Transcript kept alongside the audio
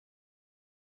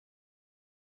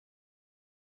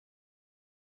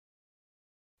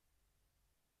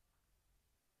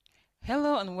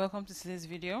Hello and welcome to today's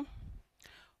video.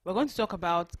 We're going to talk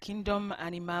about kingdom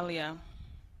Animalia.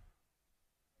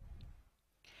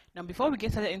 Now before we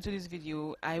get started into this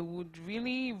video, I would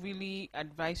really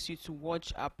advise you to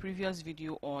watch our previous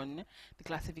video on the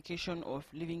classification of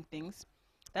living things.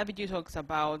 That video talks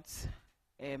about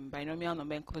binomial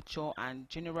nomenclature and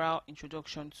general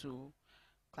introduction to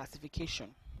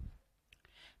classification.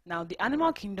 Now the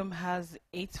animal kingdom has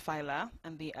 8 phyla,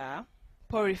 and they are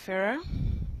Porifera,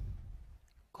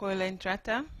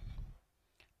 Coelenterate,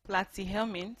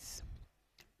 Platyhelminthes,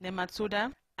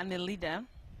 Nematoda, Annelida,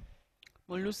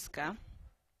 Mollusca,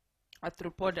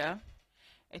 Arthropoda,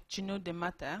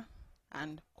 Echinodermata,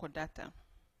 and Chordata.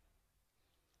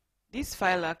 These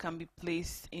phyla can be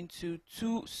placed into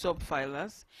 2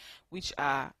 sub-phyla, which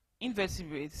are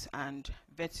invertebrates and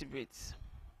vertebrates.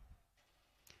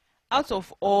 Out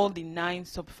of all the 9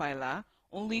 sub-phyla,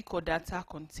 only Chordata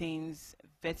contains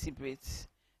vertebrates.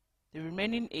 The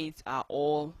remaining 8 are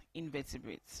all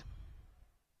invertebrates.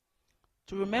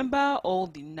 To remember all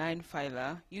the 9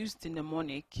 phyla, use the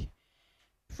mnemonic.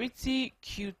 Pretty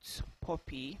cute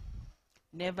puppy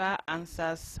never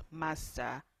answers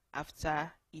master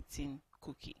after eating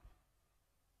cookie.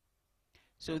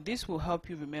 So this will help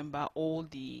you remember all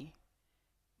the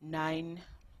 9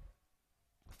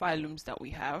 phylums that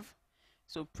we have.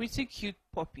 So pretty cute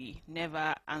puppy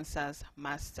never answers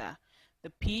master. The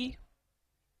P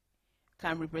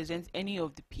can represent any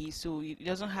of the P, so it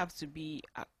doesn't have to be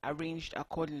arranged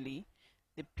accordingly.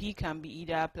 The P can be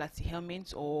either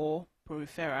Platyhelminthes or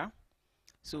Porifera.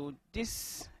 So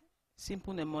this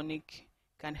simple mnemonic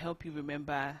can help you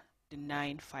remember the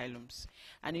 9 phylums.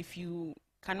 And if you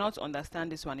cannot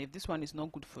understand this one, if this one is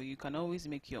not good for you, you can always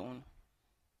make your own.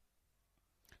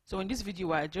 So in this video,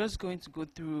 we're just going to go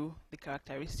through the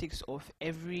characteristics of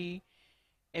every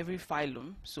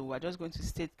phylum. So we're just going to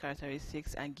state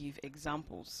characteristics and give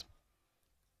examples.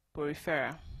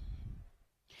 Porifera.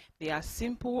 They are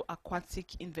simple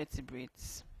aquatic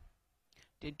invertebrates.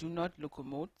 They do not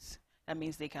locomote. That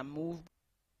means they can move.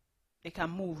 They can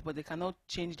move, but they cannot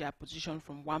change their position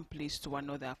from one place to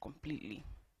another completely.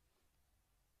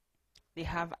 They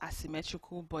have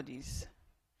asymmetrical bodies.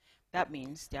 That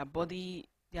means their body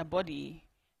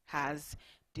has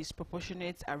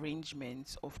disproportionate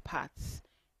arrangements of parts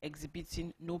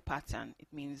exhibiting no pattern. It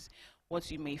means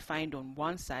what you may find on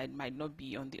one side might not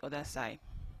be on the other side.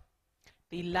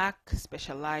 They lack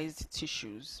specialized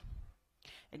tissues.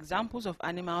 Examples of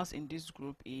animals in this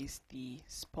group is the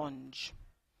sponge.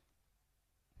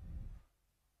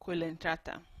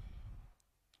 Coelenterate.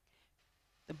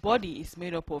 The body is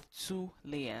made up of 2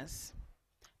 layers.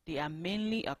 They are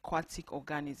mainly aquatic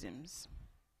organisms.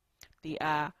 They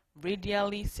are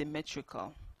radially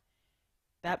symmetrical.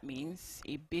 That means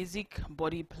a basic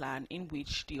body plan in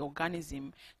which the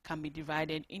organism can be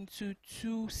divided into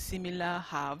 2 similar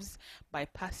halves by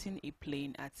passing a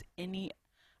plane at any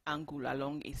angle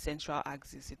along a central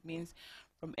axis. It means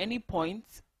from any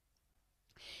point,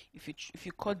 if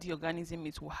you cut the organism,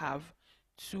 it will have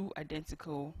 2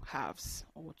 identical halves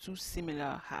or 2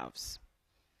 similar halves.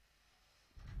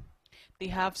 They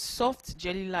have soft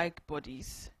jelly-like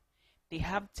bodies. They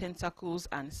have tentacles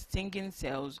and stinging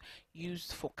cells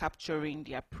used for capturing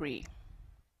their prey.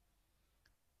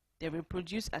 They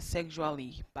reproduce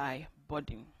asexually by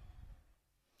budding.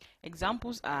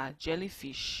 Examples are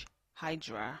jellyfish,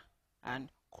 hydra, and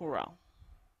coral.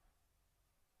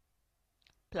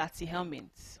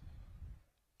 Platyhelminthes.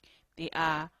 They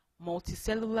are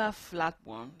multicellular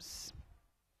flatworms.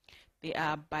 They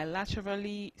are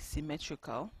bilaterally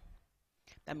symmetrical.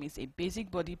 That means a basic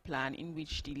body plan in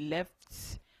which the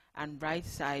left and right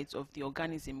sides of the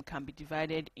organism can be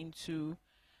divided into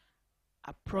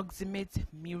approximate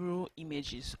mirror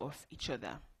images of each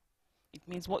other. It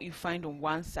means what you find on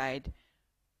one side,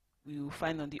 we will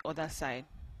find on the other side.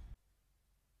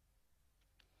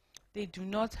 They do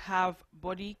not have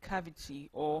body cavity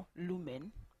or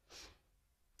lumen.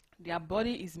 Their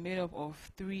body is made up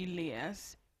of 3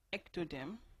 layers: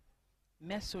 ectoderm,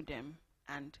 mesoderm,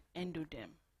 and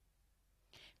endoderm.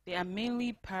 They are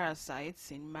mainly parasites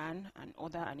in man and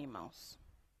other animals.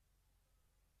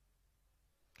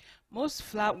 Most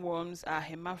flatworms are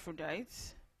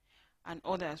hermaphrodites, and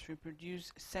others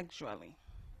reproduce sexually.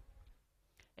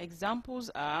 Examples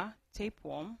are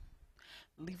tapeworm,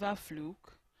 liver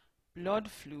fluke, blood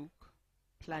fluke,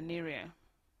 planaria.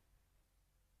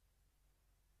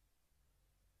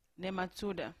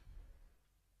 Nematoda.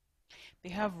 They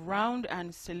have round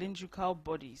and cylindrical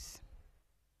bodies.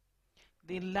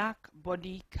 They lack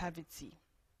body cavity.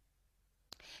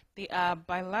 They are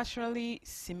bilaterally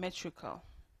symmetrical.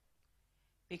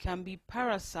 They can be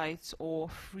parasites or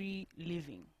free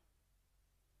living.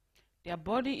 Their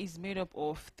body is made up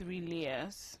of 3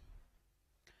 layers.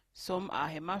 Some are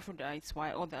hermaphrodites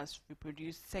while others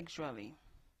reproduce sexually.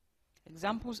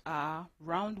 Examples are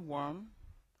roundworm,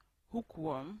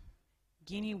 hookworm,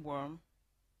 guinea worm,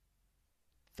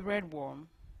 threadworm,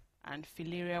 and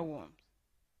filaria worms.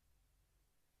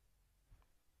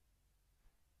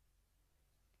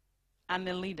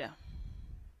 Annelida.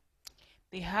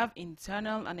 They have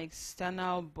internal and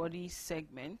external body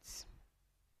segments.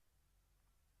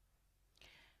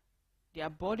 Their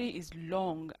body is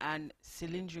long and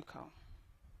cylindrical.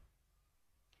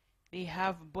 They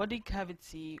have body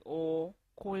cavity or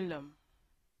coelom.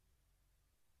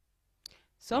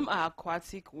 Some are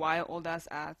aquatic while others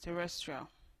are terrestrial.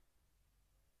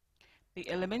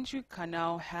 The alimentary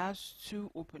canal has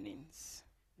 2 openings.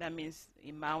 That means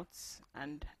a mouth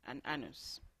and an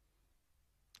anus.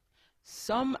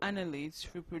 Some annelids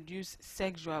reproduce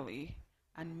sexually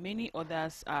and many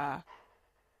others are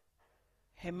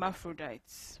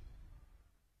hermaphrodites.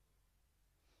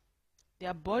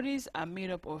 Their bodies are made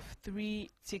up of 3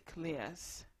 thick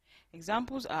layers.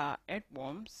 Examples are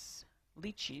earthworms,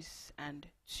 leeches, and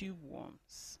tube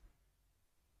worms.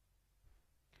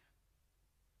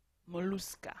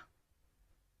 Mollusca.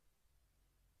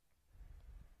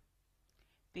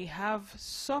 They have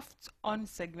soft,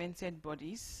 unsegmented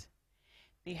bodies.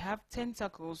 They have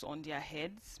tentacles on their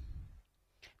heads.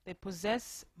 They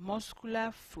possess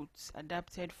muscular foot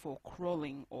adapted for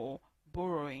crawling or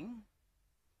burrowing.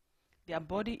 Their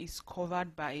body is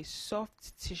covered by a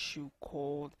soft tissue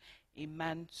called a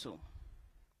mantle.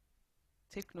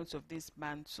 Take note of this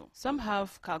mantle. Some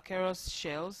have calcareous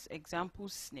shells,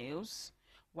 examples snails,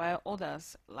 while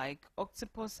others, like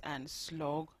octopus and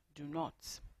slug, do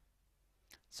not.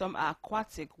 Some are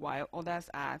aquatic while others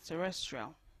are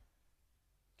terrestrial.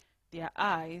 Their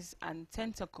eyes and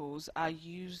tentacles are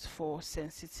used for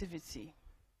sensitivity.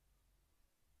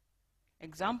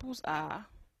 Examples are,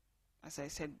 as I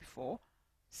said before,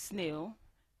 snail,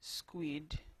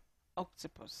 squid,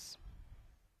 octopus.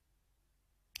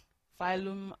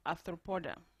 Phylum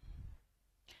Arthropoda.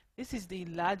 This is the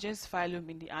largest phylum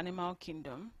in the animal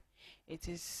kingdom. It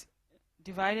is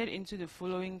divided into the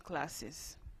following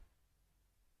classes: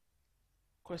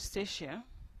 Crustacea,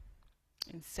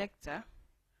 Insecta,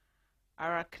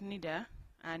 Arachnida,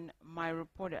 and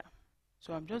Myropoda.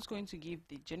 So I'm just going to give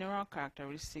the general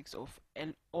characteristics of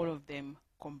all of them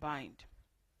combined.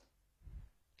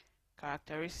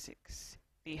 Characteristics: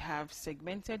 they have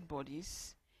segmented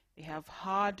bodies, they have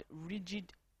hard,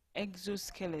 rigid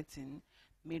exoskeleton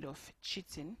made of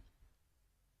chitin,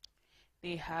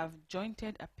 they have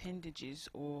jointed appendages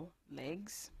or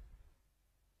legs,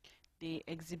 they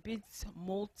exhibit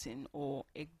molting or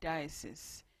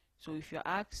ecdysis. So if you're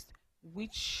asked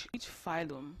which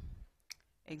phylum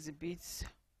exhibits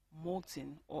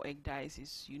molting or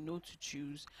ecdysis, you know to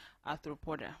choose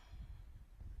Arthropoda.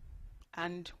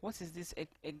 And what is this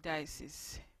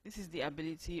ecdysis? This is the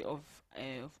ability of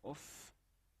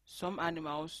some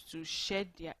animals to shed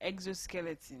their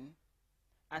exoskeleton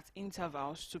at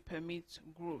intervals to permit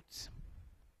growth.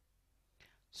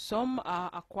 Some are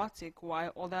aquatic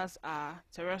while others are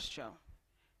terrestrial.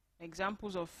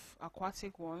 Examples of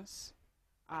aquatic ones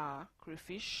are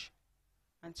crayfish,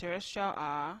 and terrestrial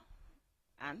are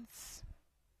ants.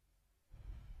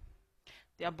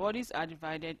 Their bodies are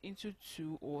divided into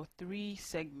 2 or 3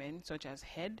 segments such as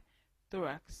head,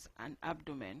 thorax, and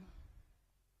abdomen.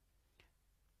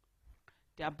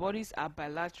 Their bodies are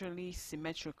bilaterally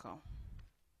symmetrical.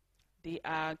 They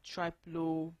are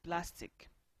triploblastic.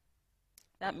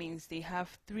 That means they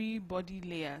have 3 body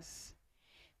layers.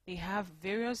 They have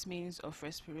various means of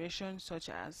respiration such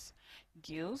as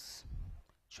gills,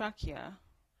 trachea,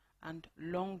 and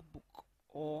long book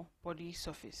or body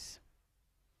surface.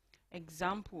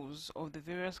 Examples of the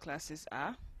various classes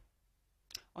are: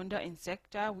 under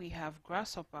Insecta we have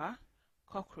grasshopper,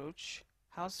 cockroach,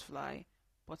 housefly,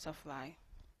 butterfly.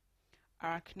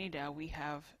 Arachnida we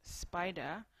have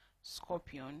spider,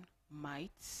 scorpion,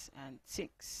 mites, and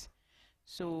ticks.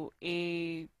 So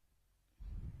a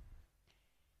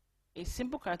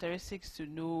simple characteristics to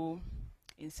know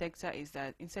Insecta is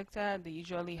that Insecta, they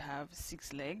usually have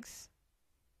 6 legs.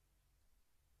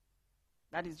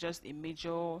 That is just a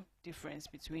major difference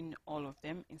between all of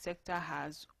them.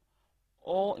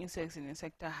 All insects in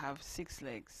Insecta have 6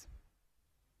 legs,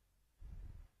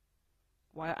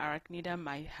 while Arachnida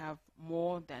might have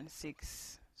more than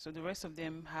 6. So the rest of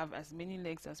them have as many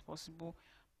legs as possible,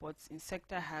 but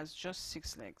Insecta has just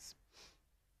 6 legs.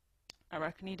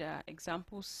 Arachnida,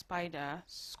 examples: spider,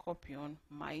 scorpion,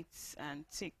 mites, and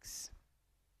ticks.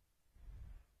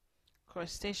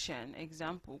 Crustacean,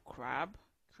 example crab,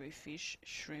 crayfish,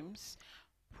 shrimps,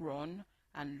 prawn,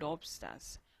 and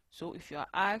lobsters. So if you are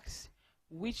asked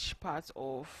which class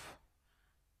of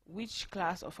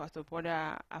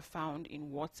arthropoda are found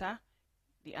in water,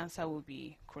 the answer will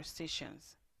be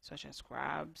crustaceans, such as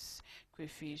crabs,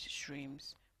 crayfish,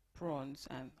 shrimps, prawns,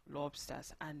 and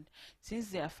lobsters. And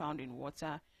since they are found in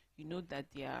water, you know that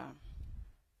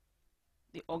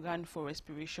the organ for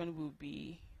respiration will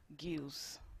be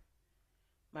gills.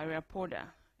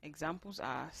 Myriapoda, examples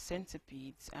are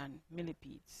centipedes and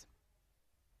millipedes.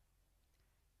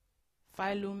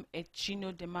 Phylum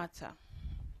Echinodermata.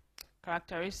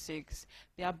 Characteristics: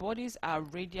 their bodies are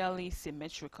radially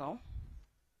symmetrical.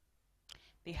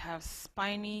 They have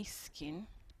spiny skin.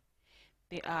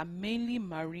 They are mainly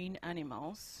marine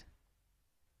animals.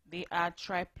 They are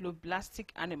triploblastic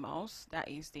animals, that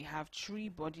is, they have 3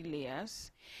 body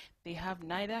layers. They have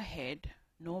neither head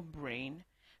nor brain,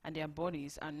 and their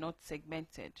bodies are not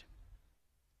segmented.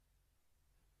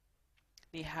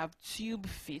 They have tube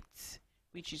feet,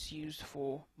 which is used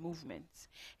for movement.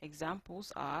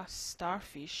 Examples are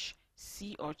starfish,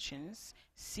 sea urchins,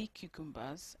 sea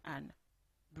cucumbers, and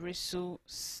bristle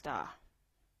star.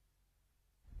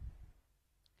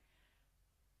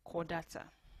 Chordata.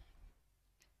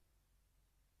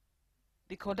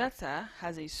 The Chordata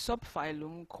has a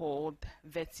subphylum called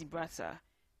Vertebrata,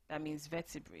 that means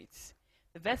vertebrates.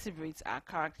 The vertebrates are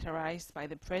characterized by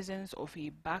the presence of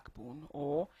a backbone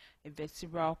or a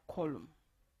vertebral column.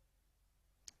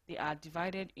 They are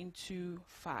divided into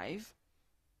 5,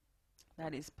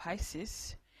 that is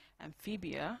Pisces,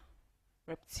 Amphibia,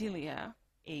 Reptilia,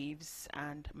 Aves,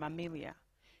 and Mammalia.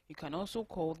 You can also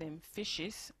call them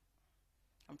fishes,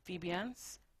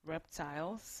 amphibians,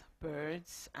 reptiles,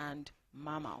 birds, and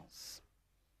mammals.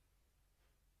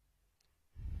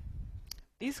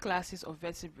 These classes of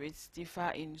vertebrates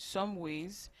differ in some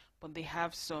ways, but they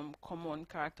have some common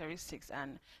characteristics,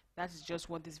 and that's just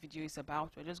what this video is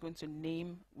about. We're just going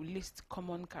to list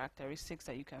common characteristics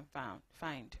that you can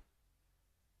find.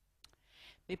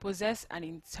 They possess an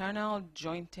internal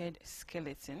jointed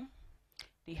skeleton.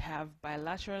 They have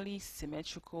bilaterally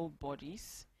symmetrical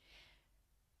bodies.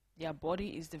 Their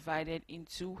body is divided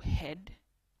into head,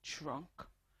 trunk,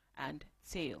 and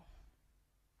tail.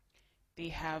 They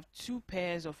have 2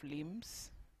 pairs of limbs,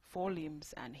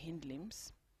 forelimbs and hind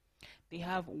limbs. They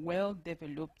have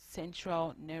well-developed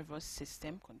central nervous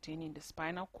system containing the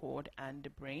spinal cord and the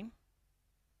brain.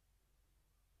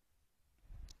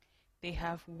 They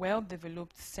have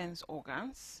well-developed sense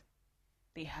organs.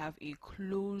 They have a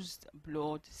closed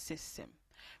blood system.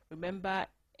 Remember,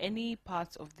 any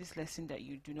parts of this lesson that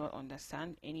you do not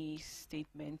understand, any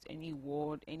statement, any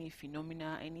word, any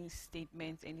phenomena, any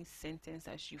statement, any sentence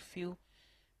that you feel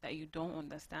that you don't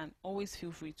understand, always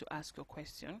feel free to ask your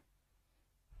question.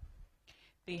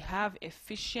 They have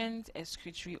efficient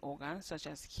excretory organs such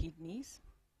as kidneys.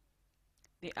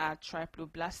 They are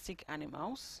triploblastic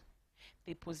animals.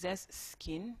 They possess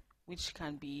skin which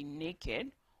can be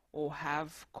naked or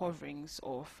have coverings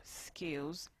of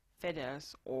scales,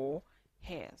 feathers, or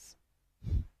hairs.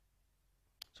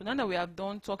 So now that we are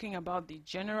done talking about the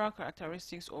general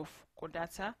characteristics of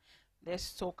Chordata,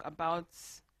 let's talk about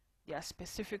their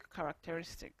specific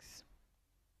characteristics.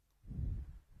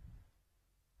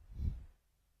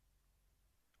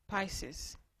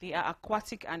 Pisces. They are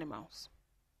aquatic animals.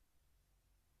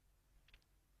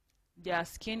 Their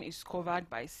skin is covered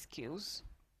by scales,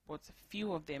 but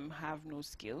few of them have no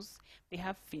scales. They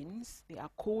have fins. They are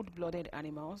cold-blooded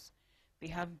animals. They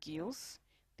have gills.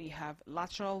 They have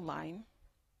lateral line.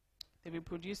 They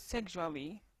reproduce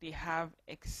sexually. They have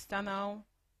external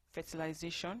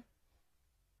fertilization.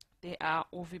 They are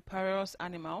oviparous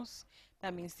animals.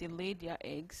 That means they lay their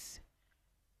eggs,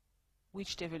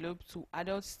 which develop to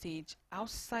adult stage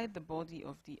outside the body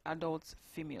of the adult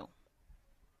female.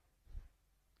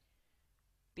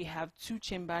 They have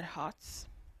 2-chambered hearts.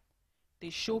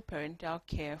 They show parental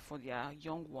care for their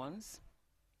young ones.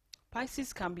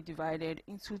 Pisces can be divided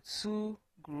into 2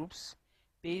 groups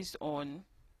based on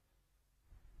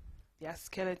their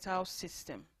skeletal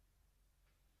system.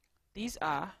 These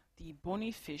are the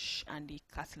bony fish and the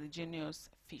cartilaginous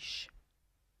fish.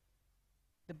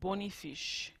 The bony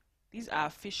fish. These are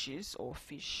fishes or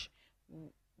fish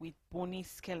with bony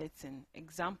skeleton.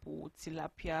 Example,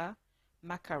 tilapia,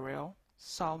 mackerel,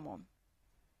 salmon.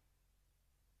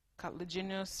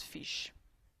 Cartilaginous fish.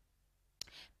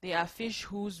 They are fish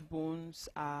whose bones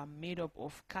are made up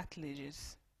of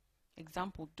cartilages.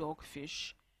 Example,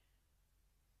 dogfish.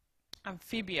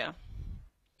 Amphibia.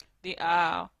 They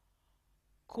are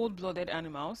cold-blooded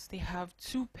animals. They have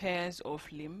 2 pairs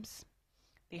of limbs.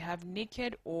 They have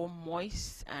naked or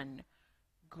moist and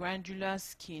granular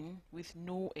skin with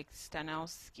no external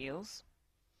scales.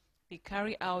 They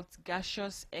carry out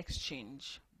gaseous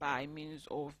exchange by means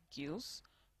of gills,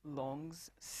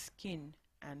 lungs, skin,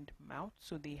 and mouth.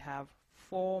 So they have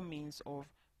 4 means of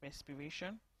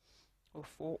respiration, or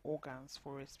 4 organs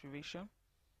for respiration.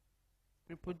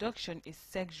 Reproduction is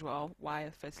sexual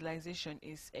while fertilization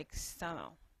is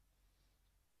external.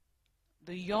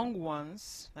 The young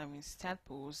ones, that means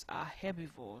tadpoles, are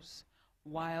herbivores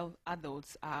while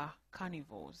adults are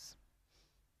carnivores.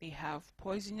 They have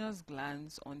poisonous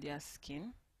glands on their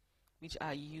skin which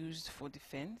are used for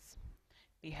defense.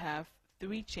 They have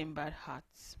 3-chambered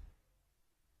hearts.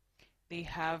 They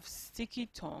have sticky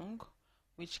tongue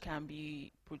which can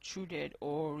be protruded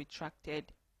or retracted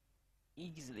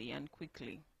easily and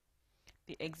quickly.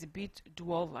 They exhibit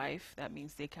dual life, that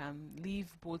means they can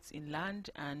live both on land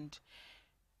and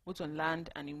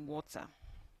in water.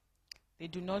 They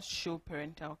do not show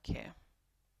parental care.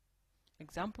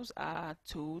 Examples are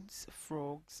toads,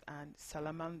 frogs, and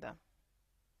salamander.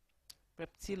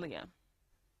 Reptilia.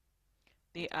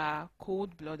 They are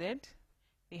cold-blooded.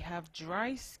 They have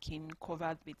dry skin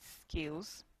covered with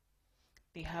scales.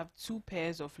 They have 2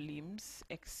 pairs of limbs,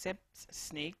 except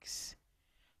snakes.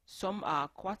 Some are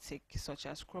aquatic, such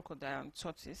as crocodile and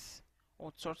tortoise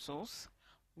or turtles,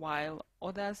 while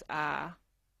others are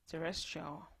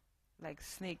terrestrial, like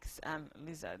snakes and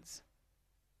lizards.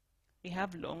 They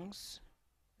have lungs,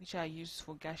 which are used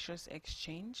for gaseous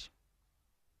exchange.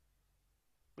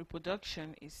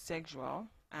 Reproduction is sexual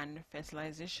and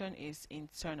fertilization is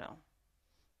internal.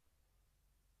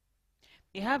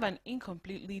 They have an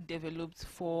incompletely developed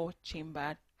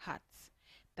 4-chambered heart.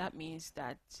 That means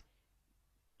that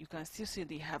you can still say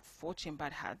they have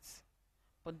 4-chambered hearts,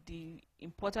 but the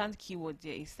important keyword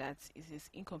there is that it is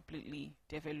incompletely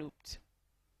developed.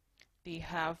 They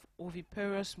have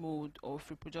oviparous mode of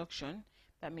reproduction.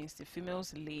 That means the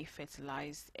females lay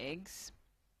fertilized eggs.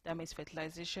 That means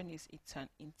fertilization is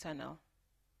internal.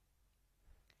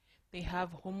 They have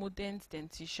homodent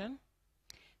dentition.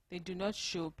 They do not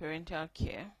show parental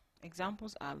care.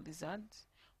 Examples are lizards,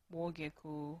 war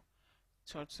gecko,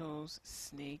 turtles,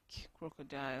 snake,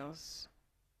 crocodiles,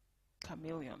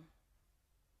 chameleon.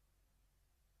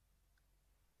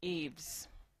 Aves.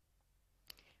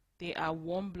 They are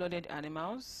warm-blooded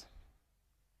animals.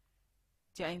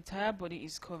 Their entire body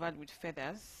is covered with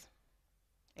feathers,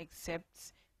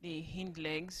 except the hind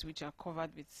legs, which are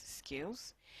covered with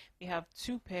scales. They have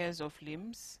 2 pairs of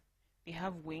limbs. They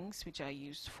have wings, which are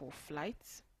used for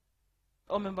flight.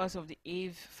 All members of the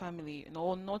ave family,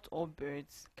 not all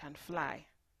birds can fly,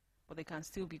 but they can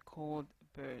still be called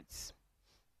birds.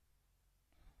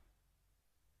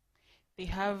 They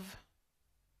have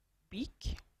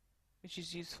beak, which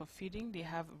is used for feeding. They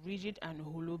have rigid and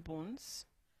hollow bones.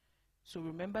 So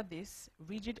remember this,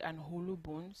 rigid and hollow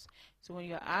bones. So when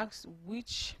you're asked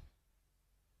which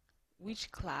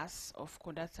class of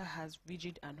chordata has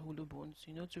rigid and hollow bones,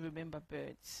 you know to remember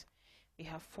birds. They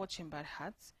have 4-chambered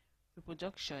hearts.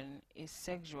 Reproduction is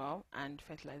sexual and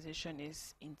fertilization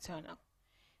is internal.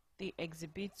 They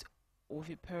exhibit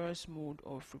oviparous mode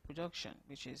of reproduction,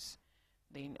 which is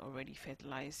laying already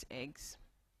fertilized eggs.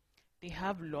 They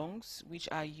have lungs, which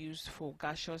are used for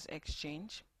gaseous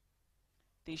exchange.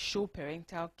 They show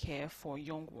parental care for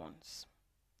young ones.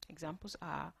 Examples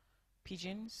are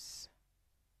pigeons,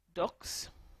 ducks,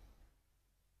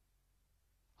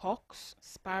 hawks,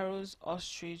 sparrows,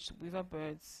 ostrich, weaver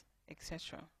birds,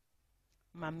 etc.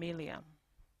 Mammalia.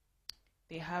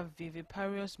 They have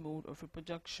viviparous mode of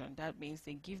reproduction. That means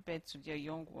they give birth to their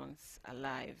young ones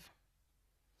alive.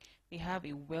 They have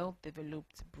a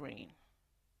well-developed brain.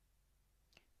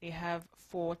 They have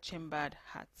 4-chambered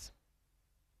hearts.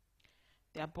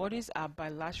 Their bodies are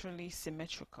bilaterally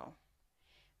symmetrical.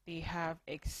 They have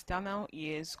external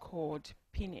ears called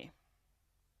pinnae.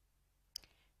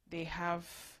 They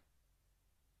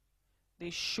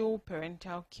show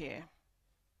parental care.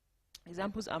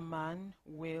 Examples are man,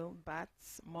 whale,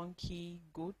 bats, monkey,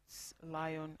 goats,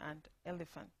 lion, and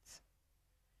elephant.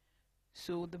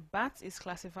 So the bat is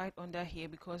classified under here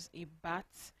because a bat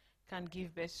can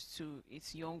give birth to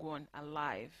its young one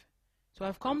alive.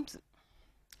 So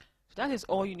that is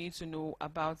all you need to know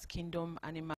about kingdom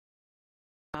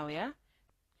Animalia.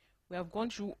 We have gone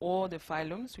through all the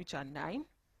phylums, which are 9.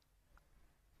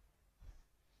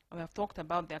 And we have talked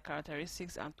about their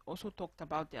characteristics and also talked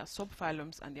about their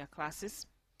subphylums and their classes.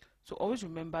 So always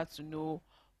remember to know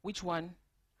which one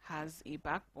has a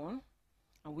backbone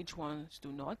and which ones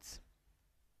do not.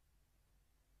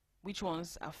 which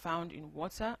ones are found in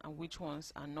water and which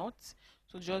ones are not.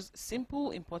 So just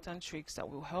simple important tricks that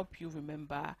will help you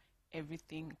remember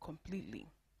everything completely.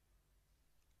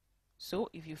 So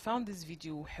if you found this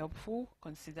video helpful,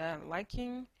 consider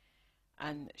liking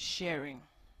and sharing.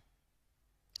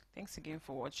 Thanks again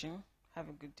for watching. Have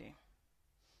a good day.